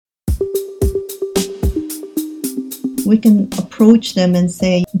we can approach them and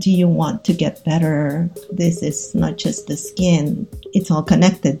say, do you want to get better? This is not just the skin. It's all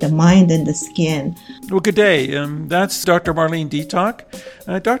connected, the mind and the skin. Well, good day. That's Dr. Marlene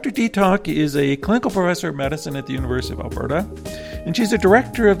Dytoc. Dr. Dytoc is a clinical professor of medicine at the University of Alberta, and she's a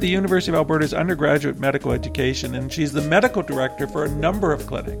director of the University of Alberta's undergraduate medical education, and she's the medical director for a number of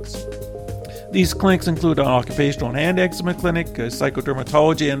clinics. These clinics include an occupational and hand eczema clinic,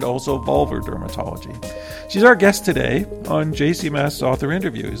 psychodermatology, and also vulvar dermatology. She's our guest today on JCMS Author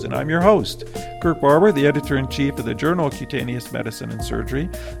Interviews, and I'm your host, Kirk Barber, the editor-in-chief of the Journal of Cutaneous Medicine and Surgery,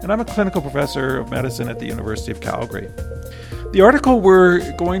 and I'm a clinical professor of medicine at the University of Calgary. The article we're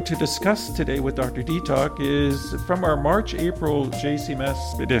going to discuss today with Dr. Dytoc is from our March-April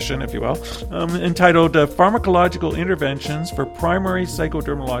JCMS edition, if you will, entitled Pharmacological Interventions for Primary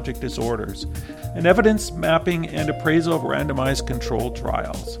Psychodermatologic Disorders, an Evidence Mapping and Appraisal of Randomized Controlled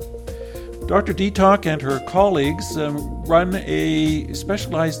Trials. Dr. Dytoc and her colleagues run a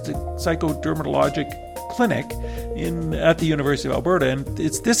specialized psychodermatologic clinic at the University of Alberta, and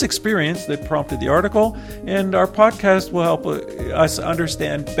it's this experience that prompted the article, and our podcast will help us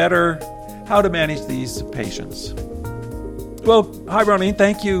understand better how to manage these patients. Well, hi Marlene,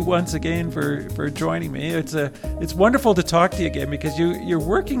 thank you once again for joining me. It's wonderful to talk to you again because you're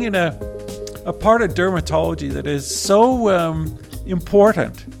working in a part of dermatology that is so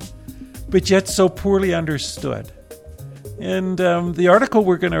important, but yet so poorly understood. And the article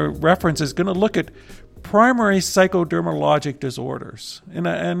we're going to reference is going to look at primary psychodermatologic disorders.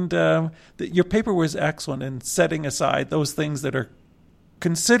 And your paper was excellent in setting aside those things that are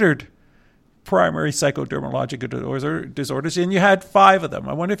considered primary psychodermatologic disorders, and you had 5 of them.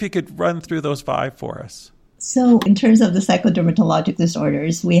 I wonder if you could run through those 5 for us. So in terms of the psychodermatologic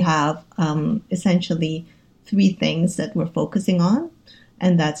disorders, we have essentially 3 things that we're focusing on.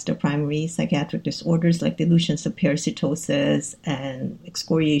 And that's the primary psychiatric disorders like delusions of parasitosis and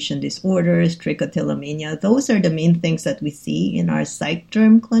excoriation disorders, trichotillomania. Those are the main things that we see in our psych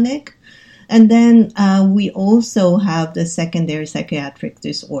derm clinic. And then we also have the secondary psychiatric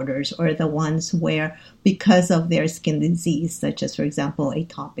disorders, or the ones where because of their skin disease, such as, for example,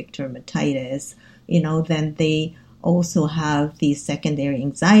 atopic dermatitis, then they also have these secondary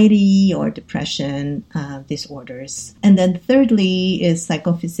anxiety or depression disorders. And then thirdly is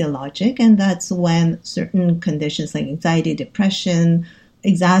psychophysiologic, and that's when certain conditions like anxiety, depression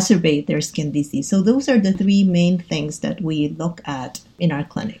exacerbate their skin disease. So those are the 3 main things that we look at in our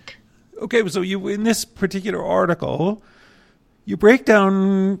clinic. Okay, so you in this particular article, you break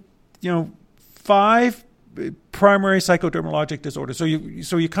down, 5 primary psychodermatologic disorders. So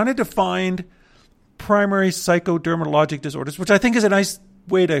you kind of defined primary psychodermatologic disorders, which I think is a nice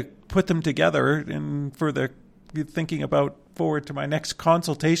way to put them together and for the thinking about forward to my next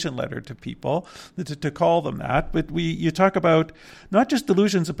consultation letter to people, to call them that. But you talk about not just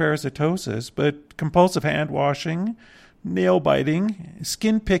delusions of parasitosis, but compulsive hand washing, nail biting,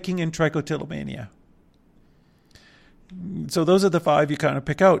 skin picking, and trichotillomania. So those are the 5 you kind of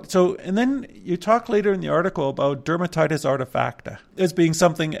pick out. So, and then you talk later in the article about dermatitis artifacta as being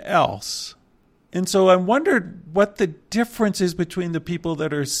something else. And so I wondered what the difference is between the people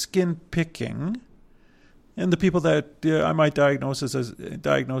that are skin picking and the people that I might diagnose as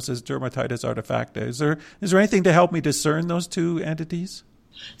dermatitis artifacta. Is there anything to help me discern those 2 entities?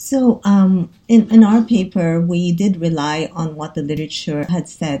 So in our paper, we did rely on what the literature had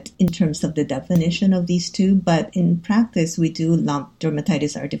said in terms of the definition of these 2, but in practice, we do lump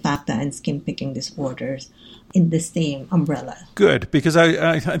dermatitis artifacta and skin picking disorders in the same umbrella. Good, because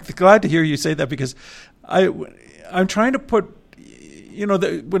I'm glad to hear you say that, because I'm trying to put,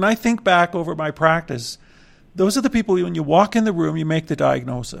 when I think back over my practice, those are the people, when you walk in the room, you make the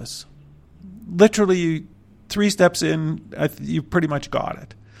diagnosis. Literally, 3 steps in, you pretty much got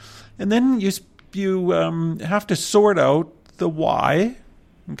it. And then you have to sort out the why.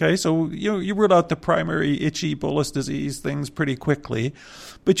 Okay, so you rule out the primary itchy bullous disease things pretty quickly,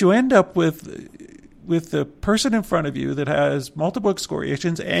 but you end up with the person in front of you that has multiple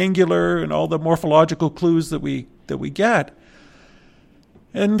excoriations, angular, and all the morphological clues that we get.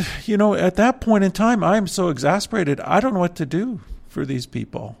 And, at that point in time, I'm so exasperated. I don't know what to do for these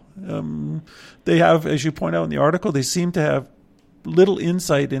people. They have, as you point out in the article, they seem to have little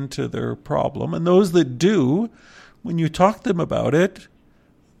insight into their problem. And those that do, when you talk to them about it,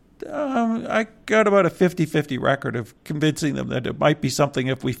 I got about a 50-50 record of convincing them that it might be something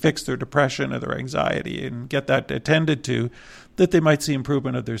if we fix their depression or their anxiety and get that attended to, that they might see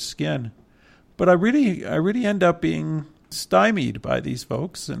improvement of their skin. But I really end up being stymied by these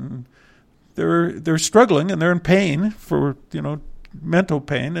folks, and they're struggling and they're in pain for mental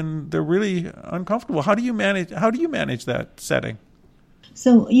pain, and they're really uncomfortable. How do you manage that setting?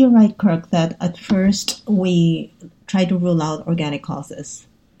 So you're right, Kirk, that at first we try to rule out organic causes.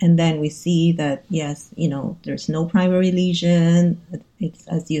 And then we see that, yes, there's no primary lesion. It's,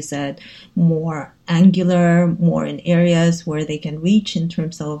 as you said, more angular, more in areas where they can reach in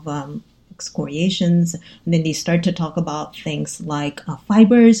terms of excoriations. And then they start to talk about things like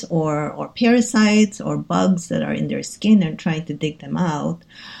fibers or parasites or bugs that are in their skin and trying to dig them out.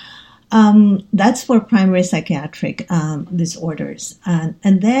 That's for primary psychiatric disorders.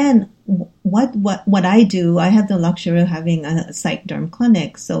 And then what I do, I have the luxury of having a psych derm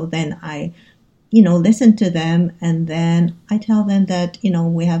clinic. So then I, listen to them, and then I tell them that,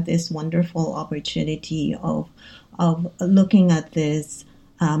 we have this wonderful opportunity of looking at this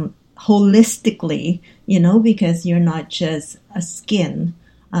holistically, because you're not just a skin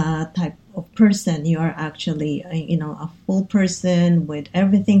type of person. You are actually, a full person with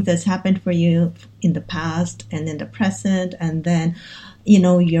everything that's happened for you in the past and in the present. And then,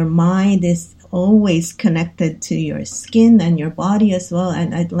 your mind is always connected to your skin and your body as well.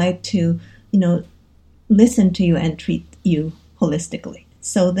 And I'd like to, listen to you and treat you holistically.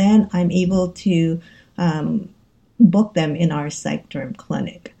 So then I'm able to book them in our psych derm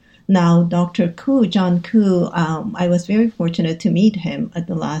clinic. Now, Dr. Koo, John Koo, I was very fortunate to meet him at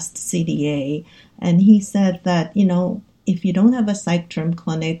the last CDA, and he said that, if you don't have a psych derm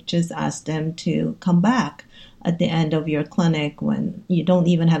clinic, just ask them to come back at the end of your clinic when you don't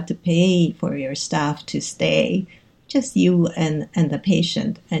even have to pay for your staff to stay, just you and the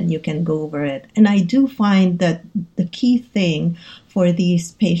patient, and you can go over it. And I do find that the key thing for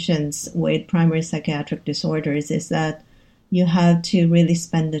these patients with primary psychiatric disorders is that you have to really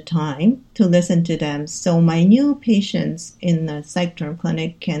spend the time to listen to them. So my new patients in the psych derm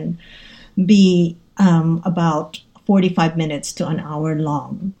clinic can be about 45 minutes to an hour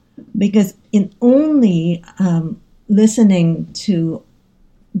long, because in only listening to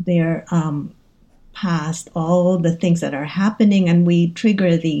their past, all the things that are happening, and we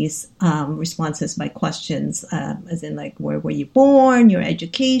trigger these responses by questions, as in like, where were you born, your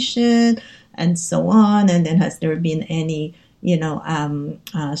education, and so on. And then, has there been any,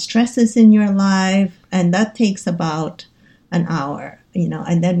 stresses in your life? And that takes about an hour,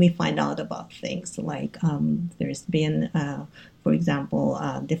 and then we find out about things like there's been, for example,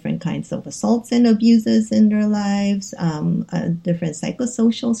 different kinds of assaults and abuses in their lives, different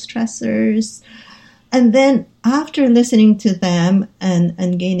psychosocial stressors. And then after listening to them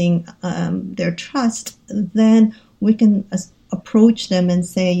and gaining their trust, then we can approach them and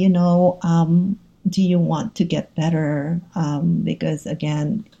say, do you want to get better? Because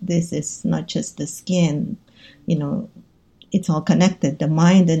again, this is not just the skin, it's all connected, the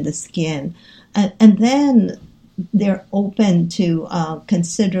mind and the skin. And then they're open to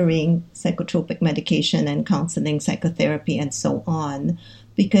considering psychotropic medication and counseling, psychotherapy, and so on,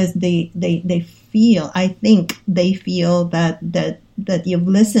 because they feel, I think they feel that you've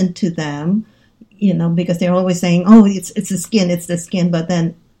listened to them, because they're always saying, oh, it's the skin, but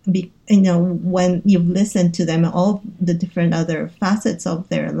then, when you've listened to them, all the different other facets of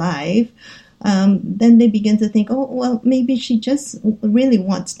their life, then they begin to think, oh, well, maybe she just really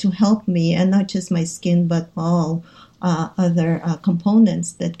wants to help me, and not just my skin, but all other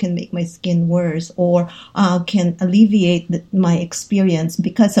components that can make my skin worse, or can alleviate my experience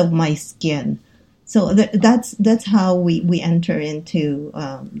because of my skin. So that's how we enter into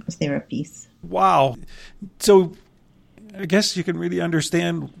therapies. Wow. So I guess you can really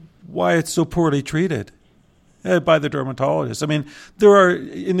understand why it's so poorly treated by the dermatologist. I mean, there are,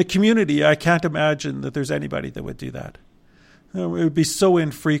 in the community, I can't imagine that there's anybody that would do that. It would be so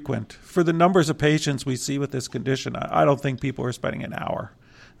infrequent. For the numbers of patients we see with this condition, I don't think people are spending an hour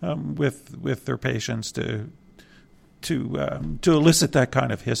with their patients to elicit that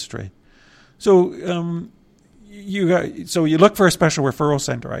kind of history. So you look for a special referral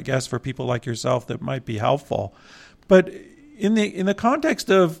center, I guess, for people like yourself that might be helpful. But in the context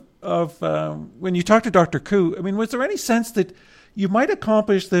of when you talk to Dr. Koo, I mean, was there any sense that you might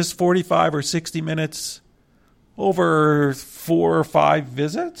accomplish this 45 or 60 minutes over 4 or 5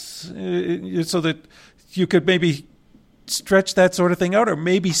 visits, so that you could maybe stretch that sort of thing out, or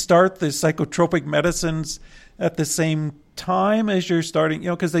maybe start the psychotropic medicines at the same time as you're starting,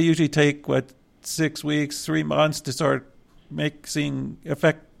 because they usually take 6 weeks, 3 months to start seeing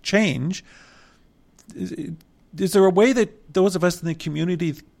effect change. Is there a way that those of us in the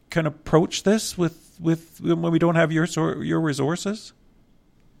community can approach this with when we don't have your resources?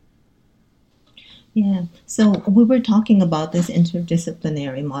 Yeah. So we were talking about this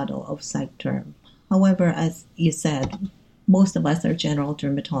interdisciplinary model of psych derm. However, as you said, most of us are general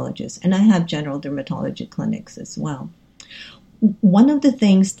dermatologists, and I have general dermatology clinics as well. One of the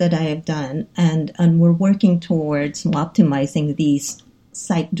things that I have done, and we're working towards optimizing these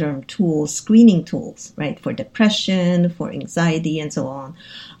Psychderm tools, screening tools, right, for depression, for anxiety, and so on.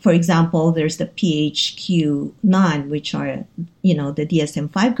 For example, there's the PHQ-9, which are, the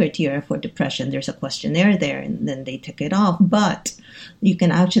DSM-5 criteria for depression. There's a questionnaire there, and then they tick it off. But you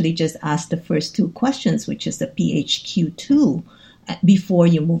can actually just ask the first two questions, which is the PHQ-2, before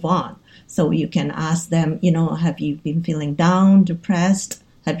you move on. So you can ask them, have you been feeling down, depressed?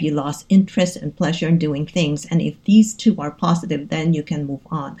 Have you lost interest and pleasure in doing things? And if these two are positive, then you can move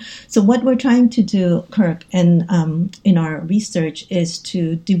on. So what we're trying to do, Kirk, and in our research is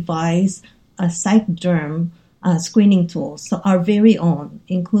to devise a Psychderm screening tool, so our very own,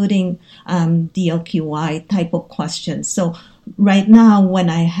 including DLQI type of questions. So right now, when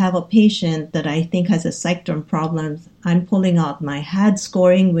I have a patient that I think has a Psychderm problem, I'm pulling out my HAD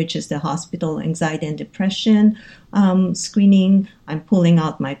scoring, which is the Hospital Anxiety and Depression screening. I'm pulling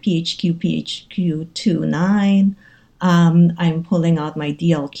out my PHQ-9. I'm pulling out my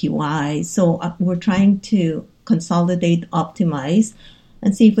DLQI. So we're trying to consolidate, optimize,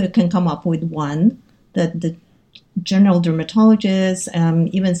 and see if we can come up with one that the general dermatologists,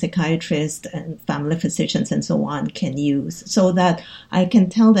 even psychiatrists and family physicians and so on can use, so that I can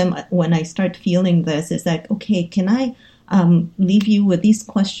tell them when I start feeling this, is like, okay, can I leave you with these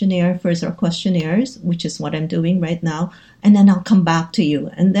questionnaires, which is what I'm doing right now, and then I'll come back to you.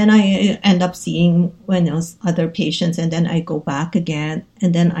 And then I end up seeing other patients, and then I go back again,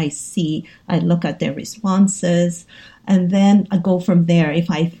 and then I look at their responses, and then I go from there. If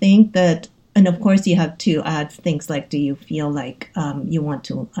I think that, and of course, you have to add things like, do you feel like you want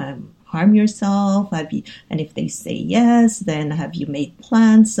to harm yourself? And if they say yes, then have you made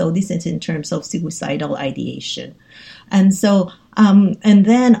plans? So this is in terms of suicidal ideation. And so, and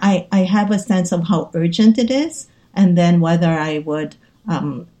then I have a sense of how urgent it is, and then whether I would,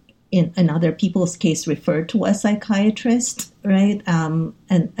 in other people's case, refer to a psychiatrist, right? And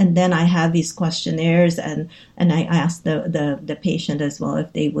then I have these questionnaires, and I ask the patient as well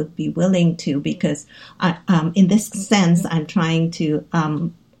if they would be willing to, because in this sense, I'm trying to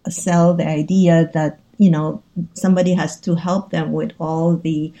sell the idea that somebody has to help them with all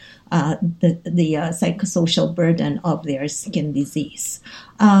the psychosocial burden of their skin disease,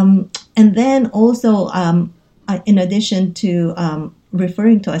 and then also in addition to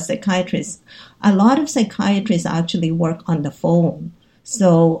referring to a psychiatrist, a lot of psychiatrists actually work on the phone.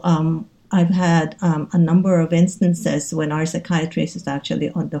 So I've had a number of instances when our psychiatrist is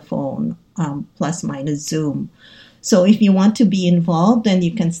actually on the phone, plus minus Zoom. So if you want to be involved, then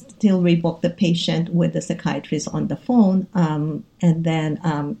you can still rebook the patient with the psychiatrist on the phone, and then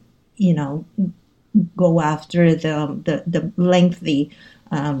go after the lengthy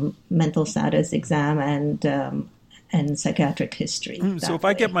mental status exam and psychiatric history. So if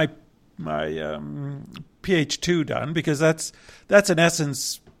I get my PH2 done, because that's in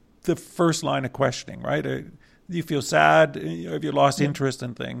essence the first line of questioning, right? Do you feel sad? Have you lost interest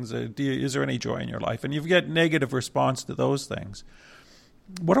in things? Is there any joy in your life? And you get negative response to those things.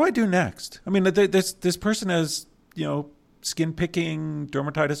 What do I do next? I mean, this person has, skin picking,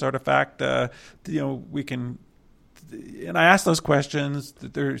 dermatitis artifact. We can, and I ask those questions.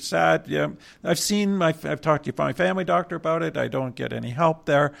 They're sad. Yeah, I've talked to my family doctor about it. I don't get any help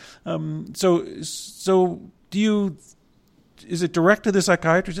there. So do you? Is it direct to the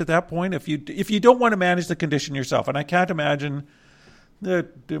psychiatrist at that point? If you don't want to manage the condition yourself, and I can't imagine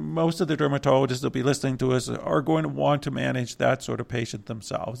that most of the dermatologists that'll be listening to us are going to want to manage that sort of patient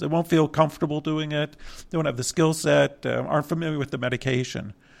themselves. They won't feel comfortable doing it. They don't have the skill set. Aren't familiar with the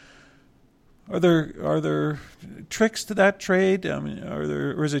medication. Are there tricks to that trade? I mean,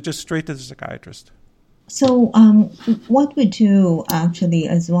 or is it just straight to the psychiatrist? So what we do actually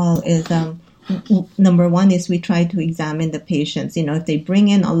as well is. Number one is we try to examine the patients. If they bring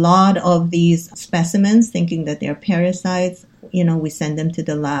in a lot of these specimens thinking that they're parasites, we send them to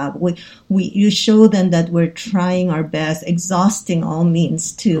the lab. You show them that we're trying our best, exhausting all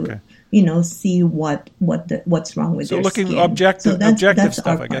means to, see what's wrong with their skin. So looking objective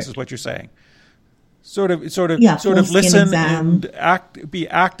stuff, I guess, is what you're saying. Sort of listen and be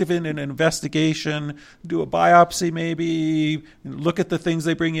active in an investigation, do a biopsy maybe, look at the things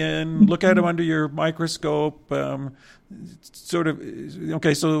they bring in, look at them under your microscope, so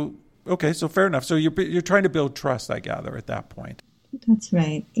fair enough. So you're trying to build trust, I gather, at that point. That's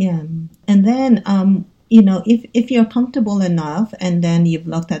right, yeah. And then, if you're comfortable enough, and then you've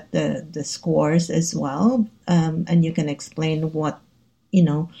looked at the scores as well, and you can explain what,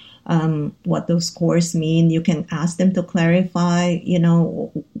 what those scores mean. You can ask them to clarify,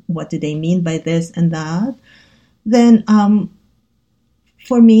 what do they mean by this and that. Then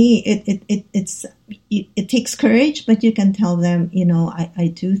for me, it takes courage, but you can tell them,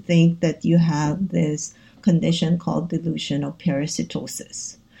 I do think that you have this condition called delusional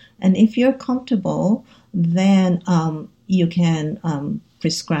parasitosis. And if you're comfortable, then you can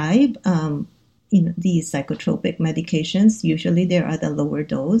prescribe these psychotropic medications. Usually they're at a lower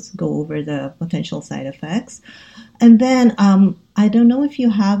dose, go over the potential side effects. And then I don't know if you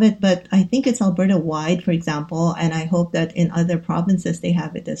have it, but I think it's Alberta-wide, for example, and I hope that in other provinces they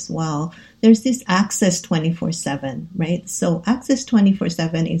have it as well. There's this Access 24/7, right? So Access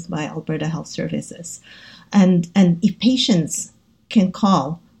 24/7 is by Alberta Health Services. And if patients can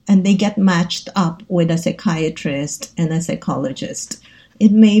call and they get matched up with a psychiatrist and a psychologist,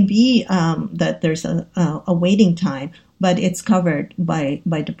 it may be that there's a waiting time, but it's covered by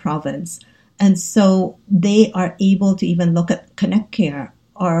the province. And so they are able to even look at Connect Care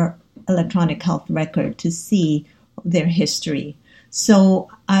or electronic health record to see their history. So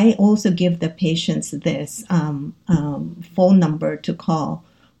I also give the patients this phone number to call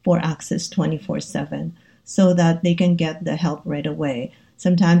for Access 24/7 so that they can get the help right away.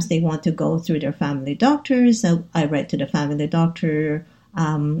 Sometimes they want to go through their family doctors. So I write to the family doctor,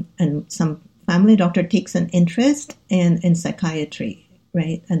 and some family doctor takes an interest in psychiatry,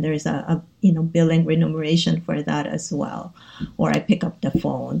 right? And there's a billing remuneration for that as well. Or I pick up the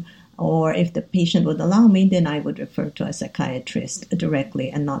phone. Or if the patient would allow me, then I would refer to a psychiatrist directly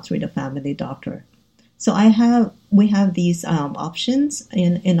and not through the family doctor. So we have these options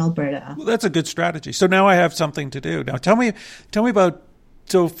in Alberta. Well, that's a good strategy. So now I have something to do. Now tell me about,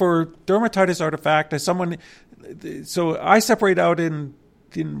 so for dermatitis artifact, as someone, so I separate out in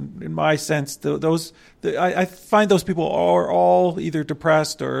my sense, I find those people are all either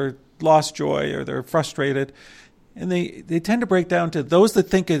depressed or lost joy or they're frustrated. And they tend to break down to those that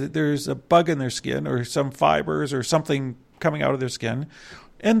think that there's a bug in their skin or some fibers or something coming out of their skin,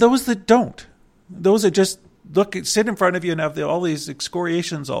 and those that don't. Those that just sit in front of you and have all these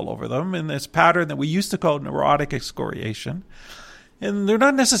excoriations all over them in this pattern that we used to call neurotic excoriation. And they're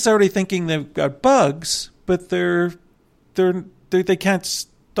not necessarily thinking they've got bugs, but they can't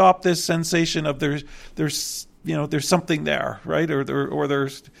stop this sensation of there's something there, right? Or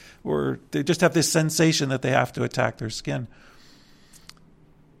they just have this sensation that they have to attack their skin.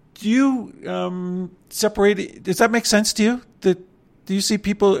 Do you separate? Does that make sense to you? Do you see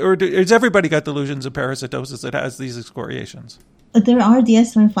people, or has everybody got delusions of parasitosis that has these excoriations? There are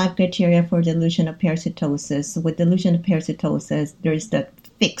DSM-5 criteria for delusion of parasitosis. With delusion of parasitosis, there's that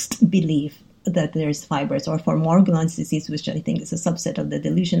fixed belief that there's fibers, or for Morgellons disease, which I think is a subset of the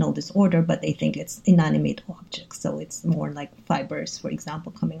delusional disorder, but they think it's inanimate objects. So it's more like fibers, for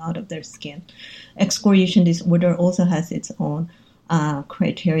example, coming out of their skin. Excoriation disorder also has its own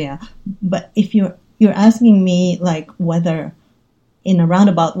criteria. But if you're asking me, like, whether, in a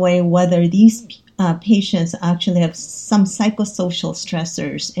roundabout way, whether these patients actually have some psychosocial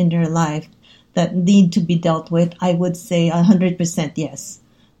stressors in their life that need to be dealt with, I would say 100% yes.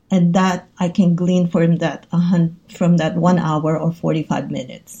 And that I can glean from that 1 hour or 45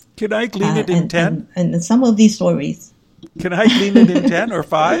 minutes. Can I glean it in 10? And some of these stories. Can I glean it in 10 or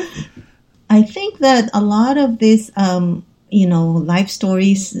 5? I think that a lot of these, life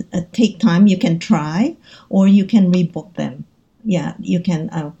stories take time. You can try, or you can rebook them. Yeah, you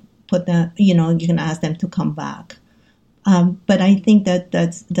can put them, you can ask them to come back. But I think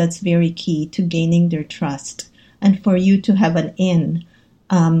that's very key to gaining their trust, and for you to have an in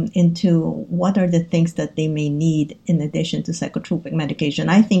into what are the things that they may need in addition to psychotropic medication.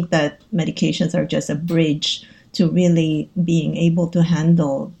 I think that medications are just a bridge to really being able to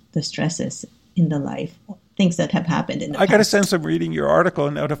handle the stresses in the life, things that have happened in the past. I got a sense of reading your article,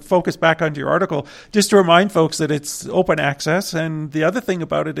 and now to focus back onto your article, just to remind folks that it's open access. And the other thing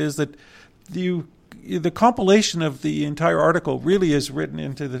about it is that the compilation of the entire article really is written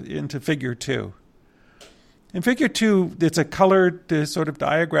into Figure 2. In Figure 2, it's a colored sort of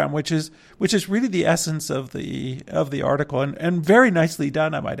diagram, which is really the essence of the article, and very nicely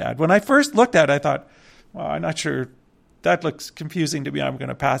done, I might add. When I first looked at it, I thought, well, I'm not sure. That looks confusing to me. I'm going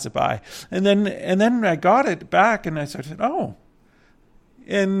to pass it by. And then I got it back, and I said, oh,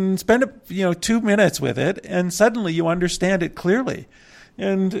 and spend 2 minutes with it, and suddenly you understand it clearly.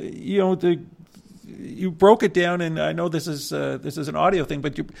 And you broke it down, and I know this is an audio thing,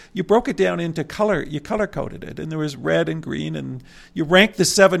 but you broke it down into color. You color coded it, and there was red and green, and you ranked the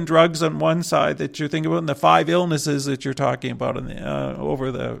 7 drugs on one side that you're thinking about, and the 5 illnesses that you're talking about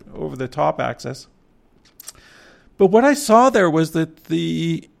over the top axis. But what I saw there was that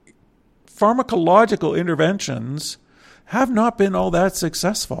the pharmacological interventions have not been all that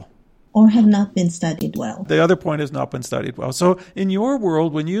successful. Or have not been studied well. The other point has not been studied well. So in your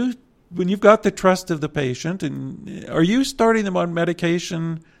world, when you've got the trust of the patient, and are you starting them on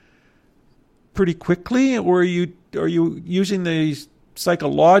medication pretty quickly, or are you using the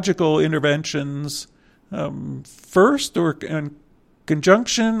psychological interventions first, or in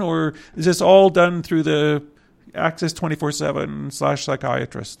conjunction, or is this all done through the Access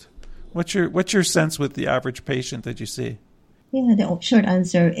 24/7/psychiatrist? What's your sense with the average patient that you see? Yeah, the short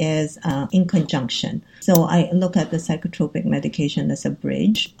answer is in conjunction. So I look at the psychotropic medication as a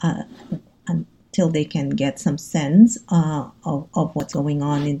bridge until they can get some sense of what's going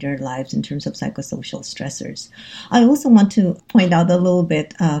on in their lives in terms of psychosocial stressors. I also want to point out a little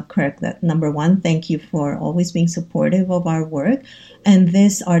bit, Kirk, that number one, thank you for always being supportive of our work. And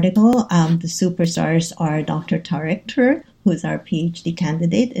this article, the superstars are Dr. Tarek Tur, who's our PhD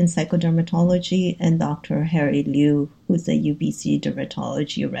candidate in psychodermatology, and Dr. Harry Liu, who's a UBC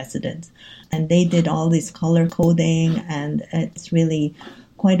dermatology resident. And they did all this color coding, and it's really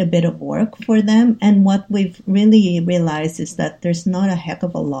quite a bit of work for them. And what we've really realized is that there's not a heck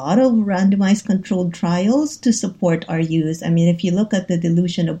of a lot of randomized controlled trials to support our use. I mean, if you look at the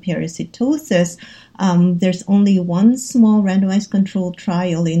delusion of parasitosis, there's only one small randomized controlled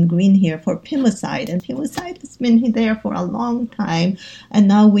trial in green here for pimicide, and pimicide has been there for a long time, and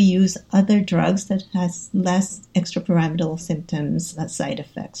now we use other drugs that has less extrapyramidal symptoms, side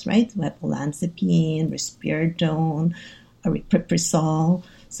effects, right? We have olanzapine, risperidone, aripiprazole.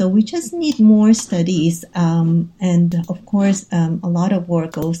 So we just need more studies, and of course, a lot of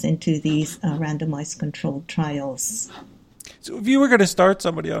work goes into these randomized controlled trials. So if you were going to start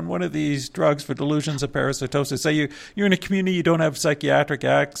somebody on one of these drugs for delusions of parasitosis, say you're in a community, you don't have psychiatric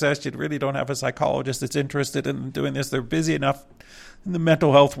access, you really don't have a psychologist that's interested in doing this, they're busy enough in the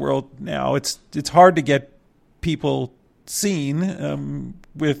mental health world now, it's hard to get people seen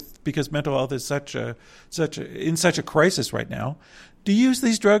because mental health is in such a crisis right now. Do you use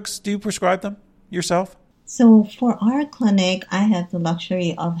these drugs? Do you prescribe them yourself? So for our clinic, I have the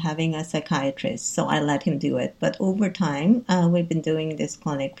luxury of having a psychiatrist, so I let him do it. But over time, we've been doing this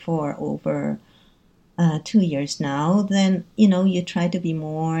clinic for over 2 years now. Then, you try to be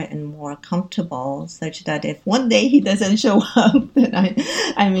more and more comfortable such that if one day he doesn't show up, then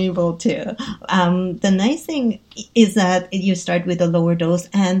I'm able to. The nice thing is that you start with a lower dose.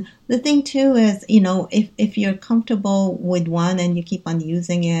 And the thing too is, if you're comfortable with one and you keep on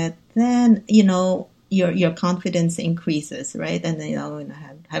using it, then, your confidence increases, right? And I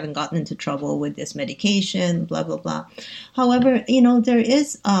haven't gotten into trouble with this medication, blah blah blah. However, there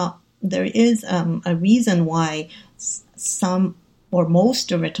is a reason why some or most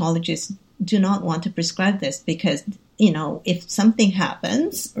dermatologists do not want to prescribe this, because if something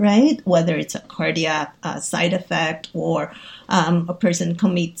happens, right, whether it's a cardiac side effect or a person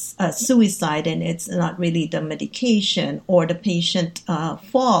commits suicide and it's not really the medication, or the patient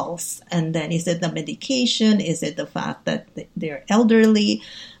falls, and then is it the medication, is it the fact that they're elderly,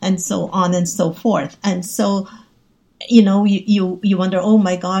 and so on and so forth. And so you wonder, oh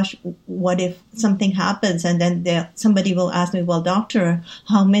my gosh, what if something happens? And then somebody will ask me, well, doctor,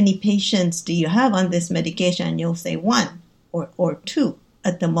 how many patients do you have on this medication? And you'll say one or two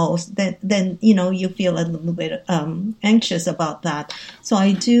at the most. Then you feel a little bit anxious about that. So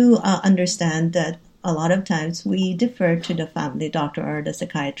I do understand that a lot of times we defer to the family doctor or the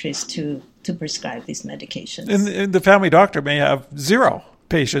psychiatrist to prescribe these medications. And the family doctor may have zero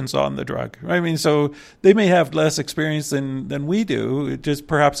patients on the drug. I mean, so they may have less experience than we do, just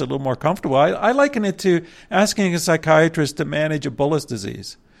perhaps a little more comfortable. I liken it to asking a psychiatrist to manage a bullous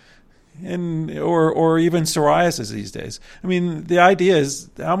disease, or even psoriasis these days. I mean, the idea is,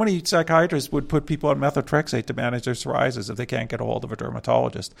 how many psychiatrists would put people on methotrexate to manage their psoriasis if they can't get a hold of a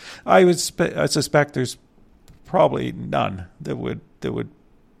dermatologist? I suspect there's probably none that would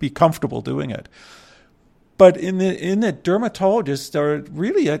be comfortable doing it. But in the dermatologists are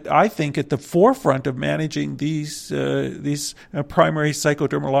really, I think, at the forefront of managing these primary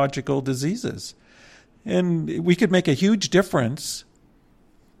psychodermatological diseases, and we could make a huge difference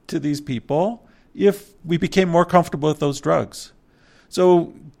to these people if we became more comfortable with those drugs.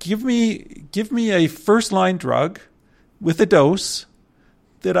 So give me a first line drug with a dose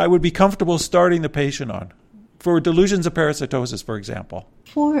that I would be comfortable starting the patient on for delusions of parasitosis, for example.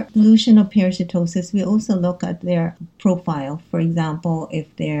 For delusion of parasitosis, we also look at their profile. For example,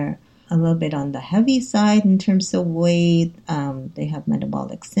 if they're a little bit on the heavy side in terms of weight. They have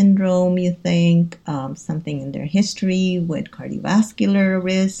metabolic syndrome, you think, something in their history with cardiovascular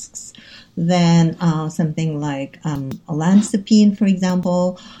risks. Then something like olanzapine, for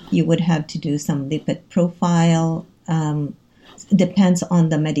example, you would have to do some lipid profile. Depends on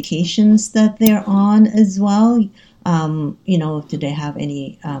the medications that they're on as well. Do they have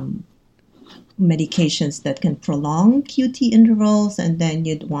any medications that can prolong QT intervals, and then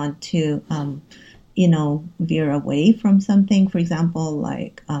you'd want to, veer away from something, for example,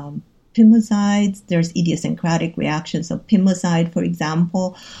 like pimosides. There's idiosyncratic reactions of pimoside, for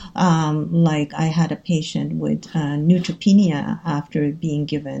example. Like I had a patient with neutropenia after being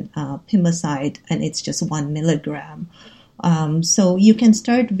given pimoside, and it's just 1 milligram. So you can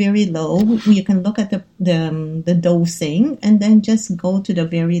start very low. You can look at the dosing and then just go to the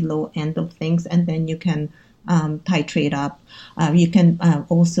very low end of things, and then you can titrate up. You can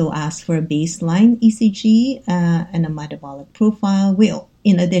also ask for a baseline ECG and a metabolic profile.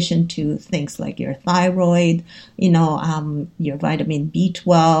 In addition to things like your thyroid, your vitamin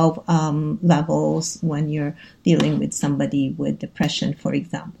B12 levels when you're dealing with somebody with depression, for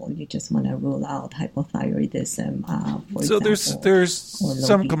example. You just want to rule out hypothyroidism, so example. there's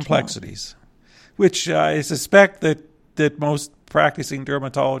some B12. complexities, which I suspect that most practicing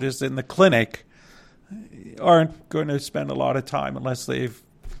dermatologists in the clinic aren't going to spend a lot of time unless they've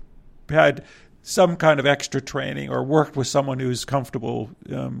had some kind of extra training or worked with someone who's comfortable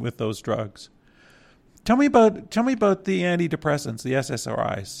with those drugs. Tell me about the antidepressants, the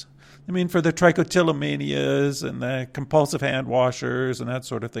SSRIs. I mean, for the trichotillomanias and the compulsive hand washers and that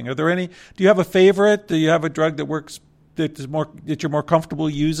sort of thing. Are there any? Do you have a favorite? Do you have a drug that works that you're more comfortable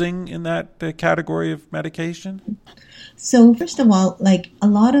using in that category of medication? So first of all, like a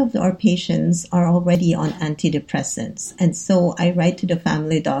lot of our patients are already on antidepressants. And so I write to the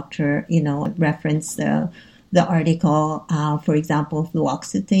family doctor, reference the article, for example,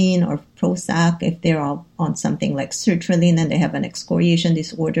 fluoxetine or Prozac. If they're all on something like sertraline and they have an excoriation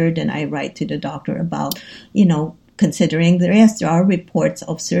disorder, then I write to the doctor about, considering there are reports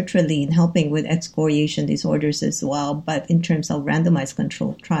of sertraline helping with excoriation disorders as well. But in terms of randomized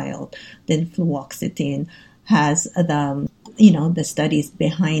controlled trial, then fluoxetine has the studies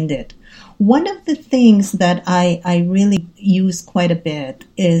behind it. One of the things that I really use quite a bit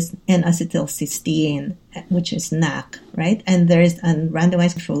is N-acetylcysteine, which is NAC, right? And there's a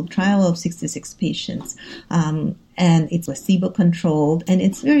randomized controlled trial of 66 patients. And it's placebo-controlled, and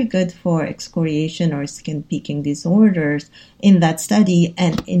it's very good for excoriation or skin peeking disorders in that study.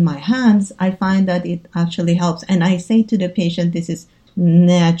 And in my hands, I find that it actually helps. And I say to the patient, this is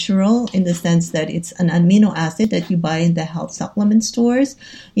natural in the sense that it's an amino acid that you buy in the health supplement stores.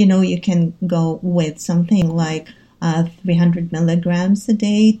 You can go with something like 300 milligrams a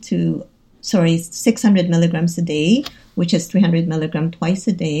day 600 milligrams a day, which is 300 milligrams twice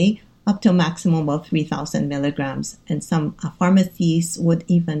a day, up to a maximum of 3,000 milligrams. And some pharmacies would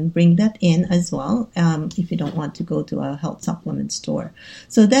even bring that in as well if you don't want to go to a health supplement store.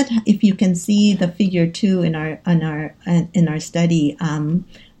 So that, if you can see the figure 2 in our study,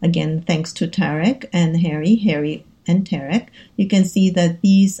 again, thanks to Tarek and Harry and Tarek, you can see that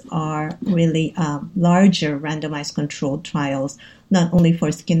these are really larger randomized controlled trials, not only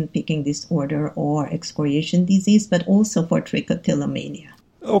for skin picking disorder or excoriation disease, but also for trichotillomania.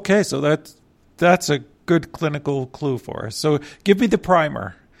 Okay, so that's a good clinical clue for us. So give me the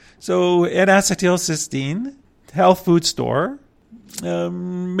primer. So N-acetylcysteine, health food store.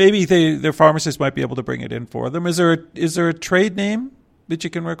 Maybe their pharmacist might be able to bring it in for them. Is there a trade name that you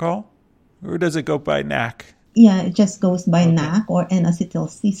can recall? Or does it go by NAC? Yeah, it just goes by NAC or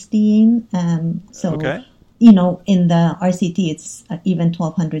N-acetylcysteine. Okay. In the RCT, it's even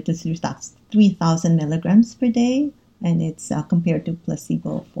 1,200 to 3,000 milligrams per day. And it's compared to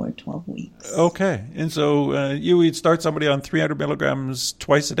placebo for 12 weeks. Okay. And so you would start somebody on 300 milligrams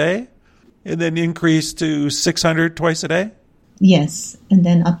twice a day and then increase to 600 twice a day? Yes. And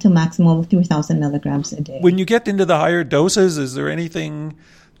then up to maximum of 2,000 milligrams a day. When you get into the higher doses, is there anything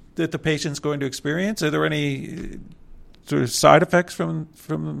that the patient's going to experience? Are there any sort of side effects from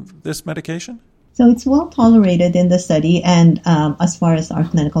this medication? So it's well tolerated in the study, and as far as our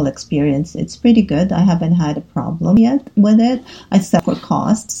clinical experience, it's pretty good. I haven't had a problem yet with it, except for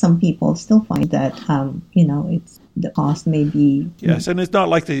cost. Some people still find that, it's the cost may be... Yes, and it's not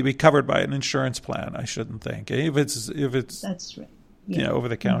likely to be covered by an insurance plan, I shouldn't think. If it's that's right. Yeah. Over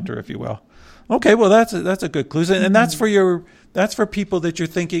the counter, if you will. Okay, well, that's a good clue. And that's for people that you're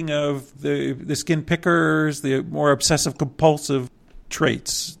thinking of, the skin pickers, the more obsessive compulsive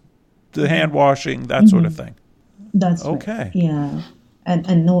traits, the hand washing, that sort of thing. That's okay. Right. Yeah.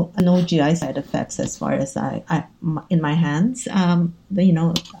 and no GI side effects as far as in my hands.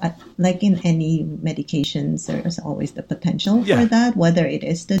 Like in any medications, there's always the potential for that, whether it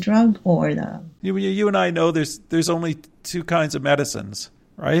is the drug or the. You and I know there's only two kinds of medicines,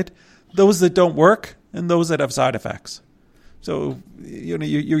 right? Those that don't work and those that have side effects. So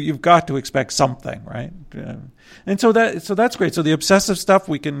you've got to expect something, right? And so that's great. So the obsessive stuff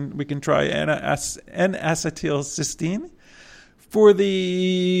we can try N-acetylcysteine. For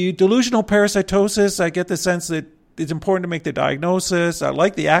the delusional parasitosis, I get the sense that it's important to make the diagnosis. I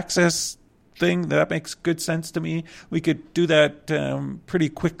like the access thing. That makes good sense to me. We could do that pretty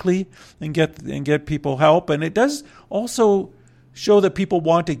quickly and get people help. And it does also show that people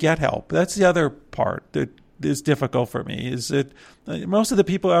want to get help. That's the other part that is difficult for me, is that most of the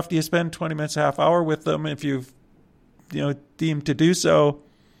people, after you spend 20 minutes, half hour with them, if you've deemed to do so,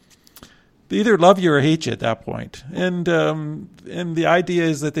 they either love you or hate you at that point. And the idea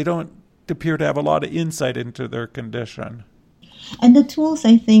is that they don't appear to have a lot of insight into their condition. And the tools,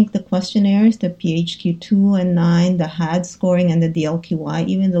 I think, the questionnaires, the PHQ-2 and 9, the HAD scoring, and the DLQI,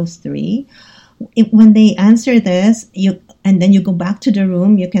 even those three, when they answer this, and then you go back to the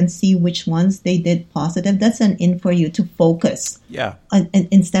room, you can see which ones they did positive. That's an in for you to focus. Yeah. And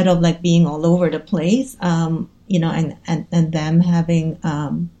instead of like being all over the place, and them having,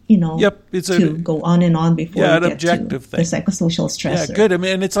 to go on and on before you an get objective to thing. the psychosocial stressor. Yeah, good. I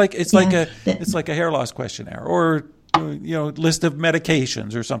mean, it's like a hair loss questionnaire or list of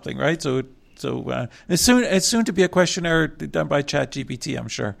medications or something, right? So it's soon to be a questionnaire done by ChatGPT, I'm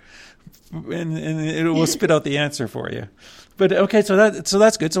sure, and it will spit out the answer for you. But okay, so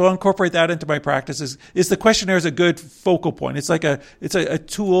that's good. So I'll incorporate that into my practices. Is the questionnaire is a good focal point? It's like a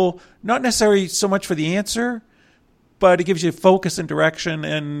tool, not necessarily so much for the answer, but it gives you focus and direction,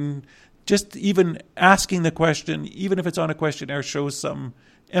 and just even asking the question, even if it's on a questionnaire, shows some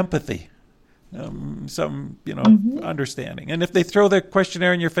empathy. Some understanding. And if they throw the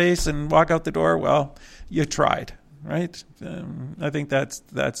questionnaire in your face and walk out the door, well, you tried, right? I think that's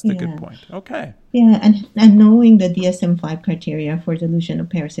the good point. Okay. Yeah, and knowing the DSM-5 criteria for delusional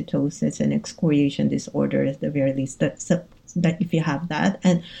parasitosis and excoriation disorder at the very least, that if you have that,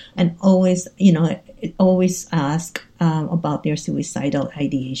 and always always ask about their suicidal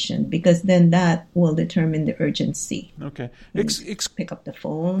ideation, because then that will determine the urgency. Okay. Pick up the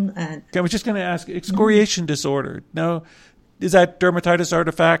phone. And I was just going to ask, excoriation disorder. Now, is that dermatitis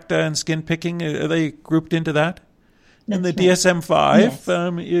artifact and skin picking? Are they grouped into that? And the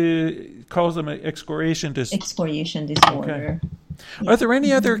DSM-5 calls them excoriation disorder. Excoriation disorder. Okay. Are there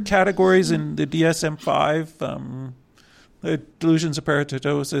any other categories in the DSM-5? Delusions of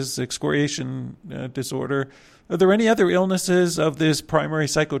parasitosis, excoriation disorder. Are there any other illnesses of this primary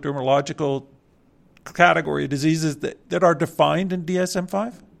psychodermatological category of diseases that are defined in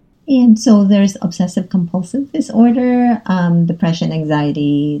DSM-5? And so there's obsessive compulsive disorder, depression,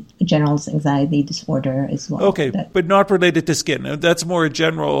 anxiety, general anxiety disorder as well. Okay, but not related to skin. That's more a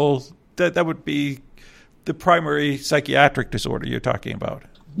general, that would be the primary psychiatric disorder you're talking about.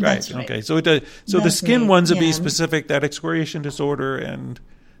 Right. Okay. So the skin ones would be specific, that excoriation disorder and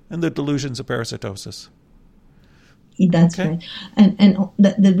the delusions of parasitosis. That's right. And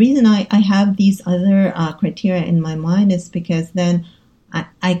the reason I have these other criteria in my mind is because then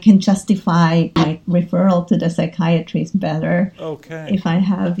I can justify my referral to the psychiatrist better. Okay. If I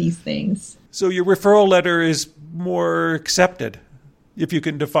have these things. So your referral letter is more accepted if you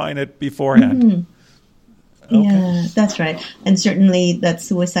can define it beforehand. Mm-hmm. Okay. Yeah, that's right. And certainly that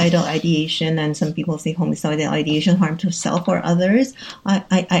suicidal ideation, and some people say homicidal ideation, harm to self or others.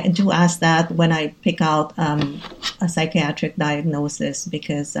 I do ask that when I pick out a psychiatric diagnosis,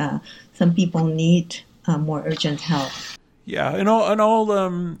 because some people need more urgent help. Yeah, and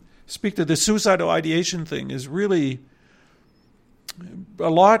I'll speak to the suicidal ideation thing is really a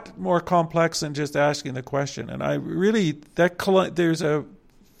lot more complex than just asking the question. And I really, there's a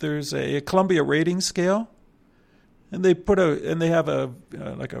Columbia rating scale. And they have a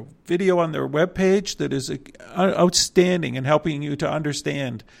video on their webpage that is outstanding in helping you to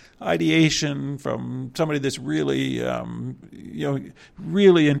understand ideation from somebody that's really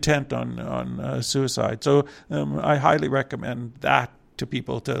really intent on suicide. So I highly recommend that to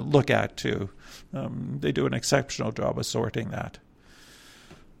people to look at too. They do an exceptional job of sorting that.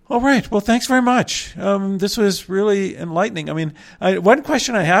 All right. Well, thanks very much. This was really enlightening. I mean, one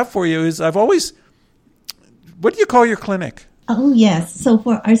question I have for you is what do you call your clinic? Oh, yes. So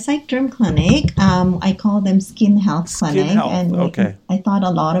for our Psych Derm clinic, I call them Skin Health Clinic. Skin Health, and okay. I thought a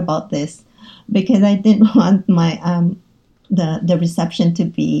lot about this because I didn't want my the reception to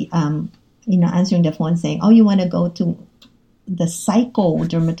be, answering the phone saying, oh, you want to go to the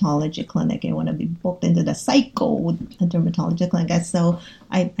psychodermatology clinic. I want to be booked into the psychodermatology clinic. So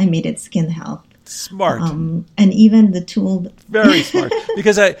I made it skin health. Smart. And even the tool. Very smart.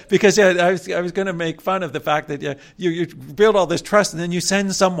 Because I was going to make fun of the fact that you build all this trust and then you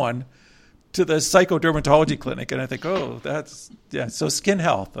send someone to the psychodermatology clinic. And I think, so skin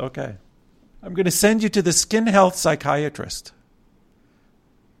health. Okay. I'm going to send you to the skin health psychiatrist.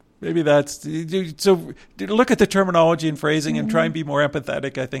 Maybe that's, so look at the terminology and phrasing and try and be more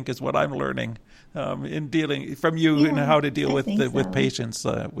empathetic, I think, is what I'm learning in dealing from you and how to deal with patients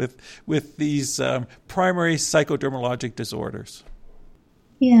with these primary psychodermatologic disorders.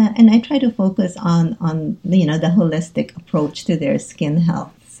 Yeah, and I try to focus on the holistic approach to their skin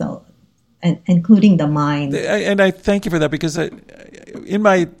health, so and including the mind. And I thank you for that, because in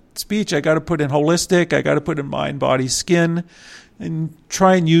my speech I got to put in holistic, I got to put in mind, body, skin, and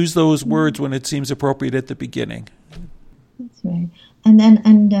try and use those words when it seems appropriate at the beginning. That's right. And then,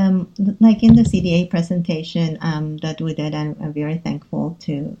 like in the CDA presentation that we did, I'm very thankful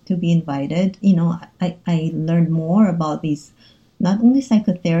to be invited. I learned more about these, not only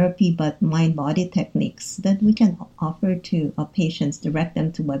psychotherapy, but mind-body techniques that we can offer to our patients, direct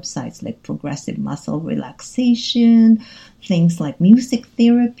them to websites like progressive muscle relaxation, things like music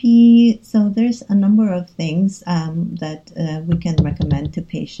therapy. So there's a number of things that we can recommend to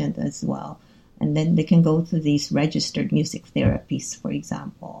patients as well. And then they can go to these registered music therapies, for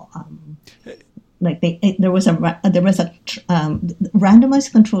example. There was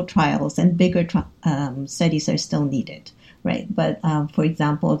randomized control trials, and bigger studies are still needed. Right, but for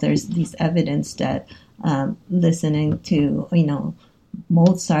example, there's this evidence that listening to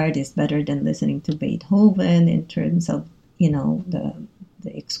Mozart is better than listening to Beethoven in terms of the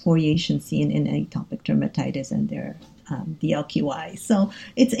excoriation seen in atopic dermatitis and their DLQI. So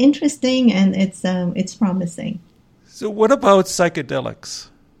it's interesting and it's promising. So what about psychedelics?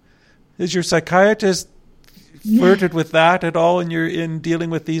 Is your psychiatrist flirted with that at all in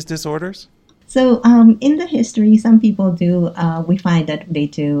dealing with these disorders? So in the history, some people do, we find that they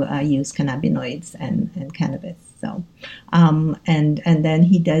do use cannabinoids and cannabis. So, and then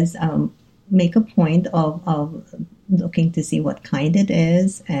he does make a point of looking to see what kind it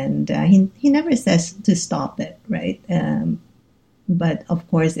is. And he never says to stop it, right? But of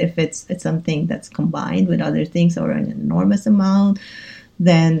course, if it's something that's combined with other things or an enormous amount,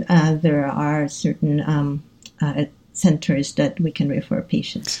 then there are certain centers that we can refer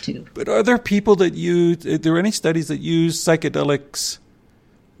patients to. But are there people that are there any studies that use psychedelics,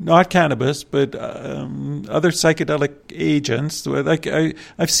 not cannabis, but other psychedelic agents? Like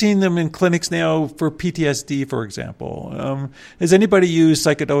I've seen them in clinics now for PTSD, for example. Has anybody used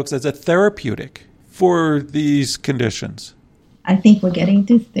psychedelics as a therapeutic for these conditions? I think we're getting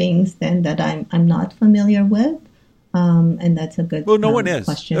to things then that I'm not familiar with. And that's a good no one is.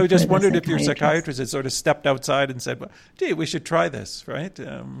 question. I just wondered if your psychiatrist had sort of stepped outside and said, gee, we should try this, right?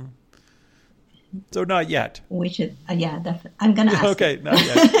 So not yet. We should, definitely. I'm going to ask. Okay, not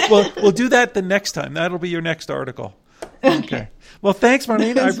yet. Well, we'll do that the next time. That'll be your next article. Okay. Well, thanks,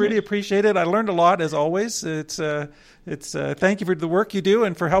 Marlene. I really appreciate it. I learned a lot, as always. It's thank you for the work you do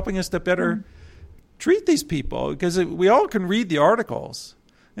and for helping us to better treat these people, because we all can read the articles.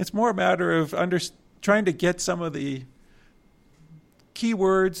 It's more a matter of trying to get some of the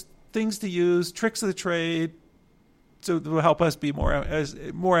keywords, things to use, tricks of the trade, so it will help us be more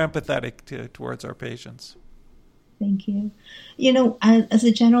empathetic towards our patients. Thank you. As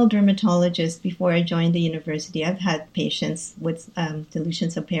a general dermatologist, before I joined the university, I've had patients with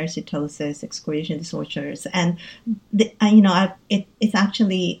delusions of parasitosis, excoriation disorders, and it's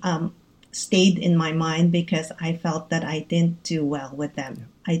actually stayed in my mind because I felt that I didn't do well with them.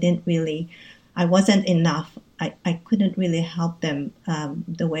 I wasn't enough. I couldn't really help them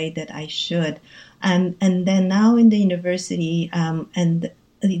the way that I should. And then now in the university, and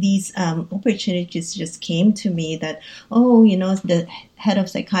these opportunities just came to me that, the head of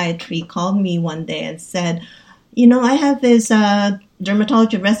psychiatry called me one day and said, I have this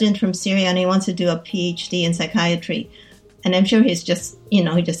dermatology resident from Syria and he wants to do a PhD in psychiatry. And I'm sure he's just, he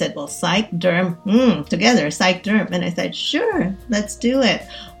just said, well, psych, derm, together, psych, derm. And I said, sure, let's do it.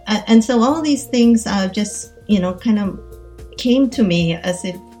 And so all these things just, kind of came to me as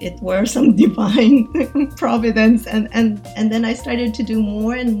if it were some divine providence. And then I started to do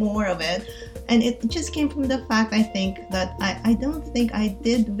more and more of it. And it just came from the fact, I think, that I don't think I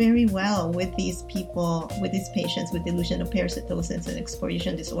did very well with these people, with these patients with delusion of parasitosis and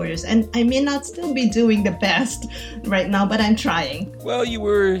excoriation disorders. And I may not still be doing the best right now, but I'm trying. Well, you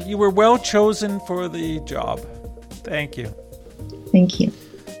were well chosen for the job. Thank you. Thank you.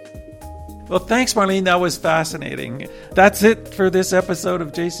 Well, thanks, Marlene. That was fascinating. That's it for this episode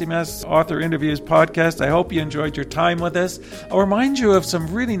of JCMS Author Interviews podcast. I hope you enjoyed your time with us. I'll remind you of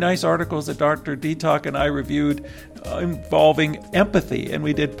some really nice articles that Dr. Dytoc and I reviewed involving empathy, and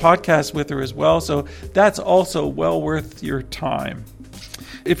we did podcasts with her as well, so that's also well worth your time.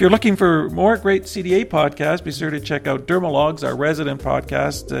 If you're looking for more great CDA podcasts, be sure to check out Dermalogs, our resident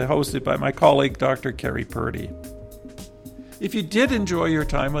podcast, hosted by my colleague, Dr. Carrie Purdy. If you did enjoy your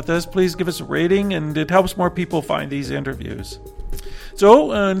time with us, please give us a rating, and it helps more people find these interviews. So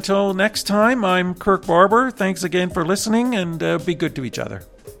until next time, I'm Kirk Barber. Thanks again for listening, and be good to each other.